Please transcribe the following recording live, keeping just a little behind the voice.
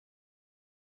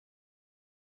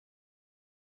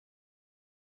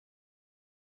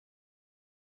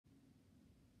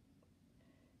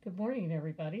Good morning,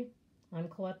 everybody. I'm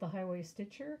Colette the Highway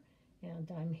Stitcher, and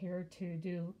I'm here to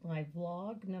do my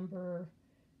vlog number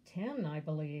 10, I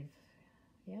believe.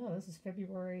 Yeah, this is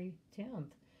February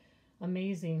 10th.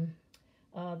 Amazing.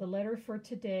 The letter for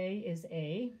today is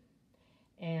A,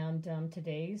 and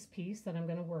today's piece that I'm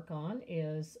going to work on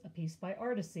is a piece by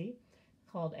Artecy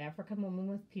called African Woman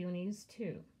with Peonies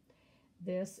 2.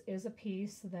 This is a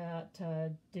piece that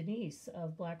Denise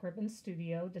of Black Ribbon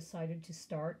Studio decided to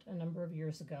start a number of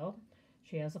years ago.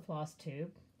 She has a floss tube,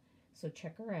 so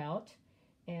check her out.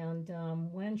 And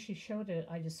when she showed it,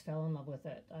 I just fell in love with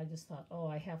it. I just thought, oh,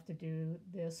 I have to do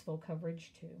this full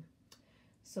coverage too.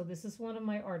 So this is one of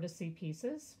my Artecy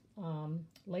pieces.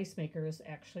 Lace Maker is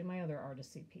actually my other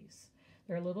Artecy piece.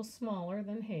 They're a little smaller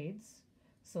than Hayes,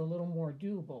 so a little more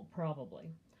doable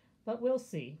probably. But we'll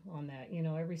see on that. You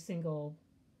know, every single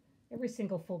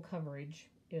full coverage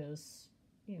is,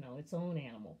 its own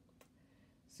animal.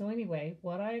 So anyway,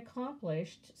 what I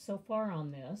accomplished so far on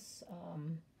this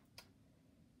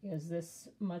is this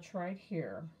much right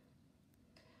here.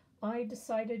 I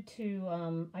decided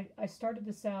to, I started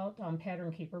this out on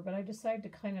Pattern Keeper, but I decided to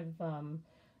kind of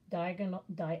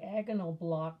diagonal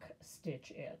block stitch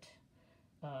it.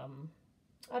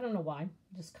 I don't know why,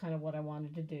 just kind of what I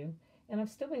wanted to do. And I've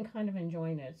still been kind of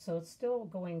enjoying it, so it's still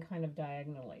going kind of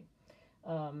diagonally.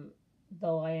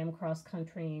 Though I am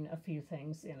cross-countrying a few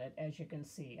things in it, as you can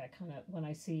see. I kind of, when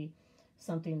I see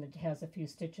something that has a few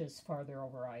stitches farther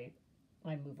over, I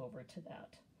move over to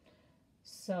that.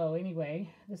 So anyway,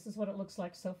 this is what it looks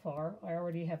like so far. I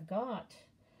already have got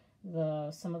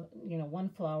one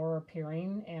flower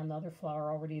appearing and the other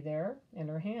flower already there in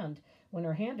her hand. When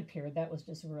her hand appeared, that was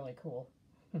just really cool.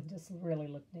 Just really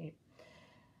looked neat.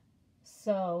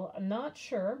 So I'm not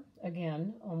sure,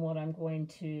 again, on what I'm going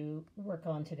to work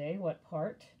on today, what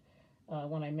part.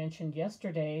 When I mentioned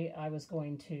yesterday I was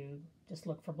going to just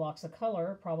look for blocks of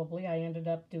color, probably I ended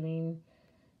up doing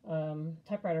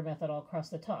typewriter method all across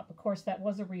the top. Of course, that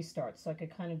was a restart, so I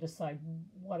could kind of decide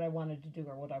what I wanted to do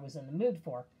or what I was in the mood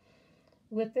for.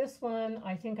 With this one,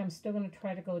 I think I'm still going to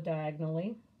try to go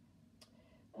diagonally.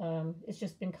 It's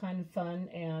just been kind of fun,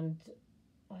 and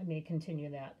I may continue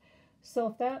that. So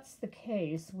if that's the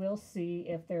case, we'll see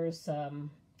if there's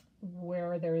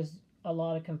where there's a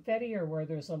lot of confetti or where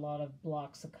there's a lot of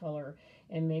blocks of color,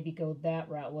 and maybe go that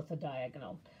route with a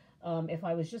diagonal. If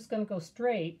I was just going to go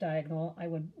straight diagonal, I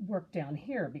would work down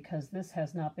here because this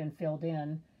has not been filled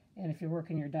in, and if you're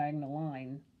working your diagonal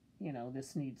line,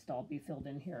 this needs to all be filled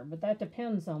in here. But that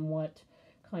depends on what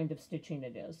kind of stitching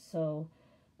it is. So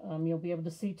you'll be able to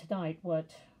see tonight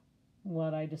what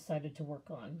I decided to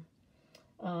work on.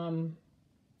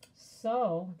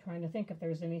 So I'm trying to think if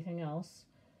there's anything else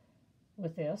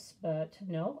with this, but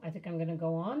no, I think I'm going to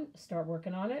go on, start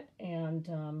working on it, and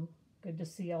good to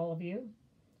see all of you.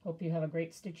 Hope you have a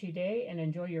great stitchy day and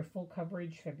enjoy your full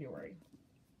coverage February.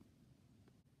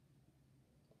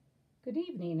 Good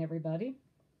evening, everybody.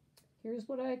 Here's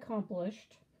what I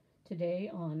accomplished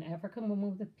today on African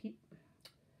Woman with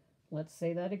Let's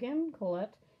say that again,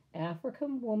 Colette.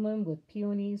 African Woman with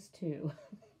Peonies 2.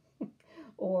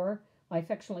 Or I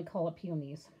affectionately call it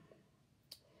Peonies.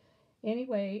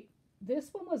 Anyway,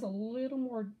 this one was a little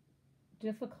more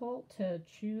difficult to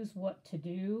choose what to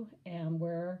do and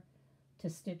where to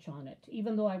stitch on it,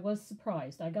 even though I was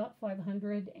surprised. I got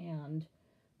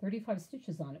 535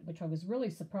 stitches on it, which I was really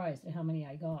surprised at how many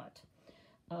I got.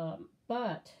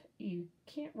 But you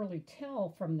can't really tell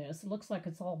from this. It looks like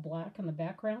it's all black in the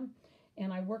background,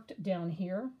 and I worked down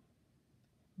here.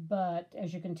 But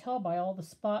as you can tell by all the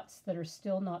spots that are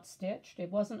still not stitched, it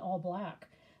wasn't all black.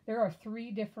 There are 3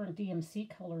 different DMC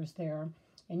colors there,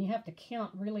 and you have to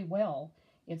count really well.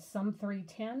 It's some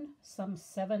 310, some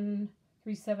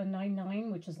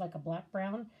 3799, which is like a black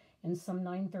brown, and some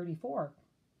 934.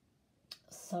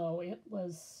 So it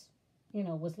was,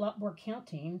 was a lot more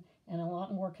counting and a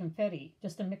lot more confetti,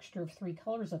 just a mixture of 3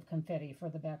 colors of confetti for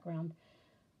the background.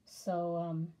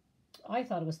 So I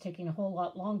thought it was taking a whole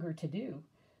lot longer to do.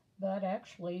 But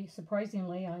actually,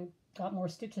 surprisingly, I got more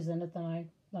stitches in it than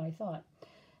I thought.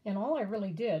 And all I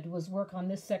really did was work on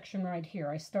this section right here.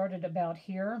 I started about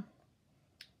here,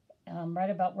 right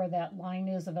about where that line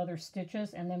is of other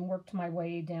stitches, and then worked my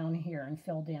way down here and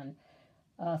filled in.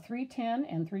 310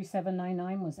 and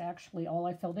 3799 was actually all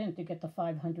I filled in to get the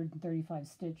 535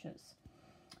 stitches.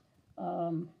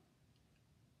 A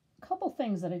couple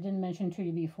things that I didn't mention to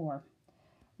you before.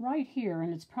 Right here,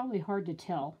 and it's probably hard to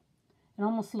tell, it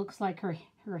almost looks like her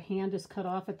hand is cut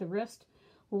off at the wrist.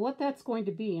 Well, what that's going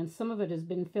to be, and some of it has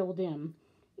been filled in,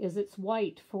 is it's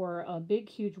white for a big,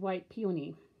 huge white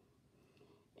peony.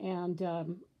 And,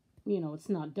 it's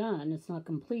not done, it's not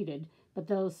completed, but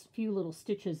those few little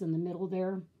stitches in the middle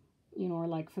there, you know, are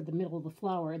like for the middle of the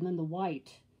flower, and then the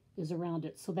white is around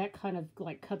it. So that kind of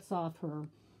like cuts off her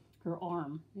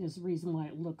arm is the reason why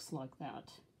it looks like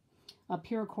that. Up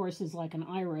here, of course, is like an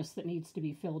iris that needs to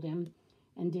be filled in.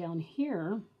 And down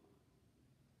here,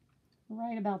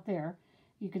 right about there,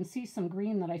 you can see some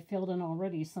green that I filled in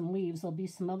already, some leaves. There'll be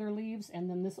some other leaves, and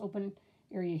then this open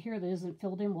area here that isn't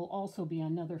filled in will also be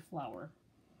another flower.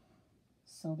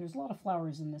 So there's a lot of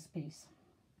flowers in this piece.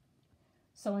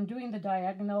 So in doing the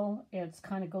diagonal, it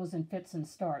kind of goes in fits and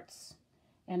starts,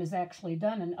 and is actually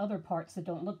done in other parts that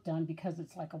don't look done because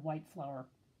it's like a white flower.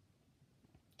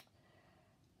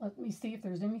 Let me see if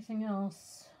there's anything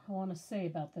else I want to say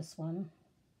about this one.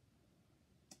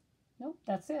 Nope,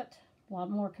 that's it. A lot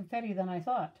more confetti than I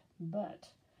thought, but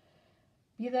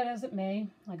be that as it may,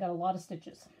 I got a lot of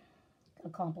stitches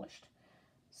accomplished.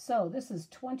 So this is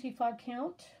 25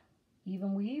 count,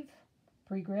 even weave,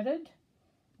 pre-gridded,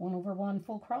 1/1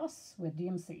 full cross with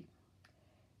DMC.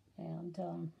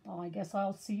 And I guess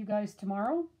I'll see you guys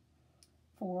tomorrow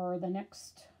for the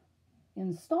next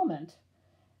installment,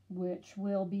 which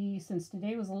will be, since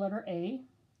today was the letter A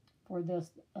for the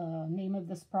name of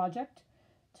this project,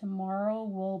 tomorrow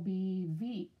will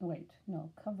be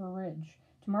coverage.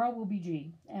 Tomorrow will be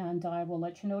G, and I will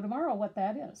let you know tomorrow what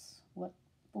that is, what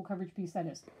full coverage piece that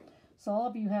is. So all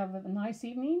of you have a nice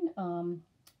evening.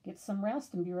 Get some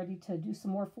rest and be ready to do some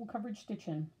more full coverage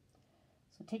stitching.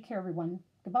 So take care, everyone.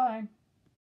 Goodbye.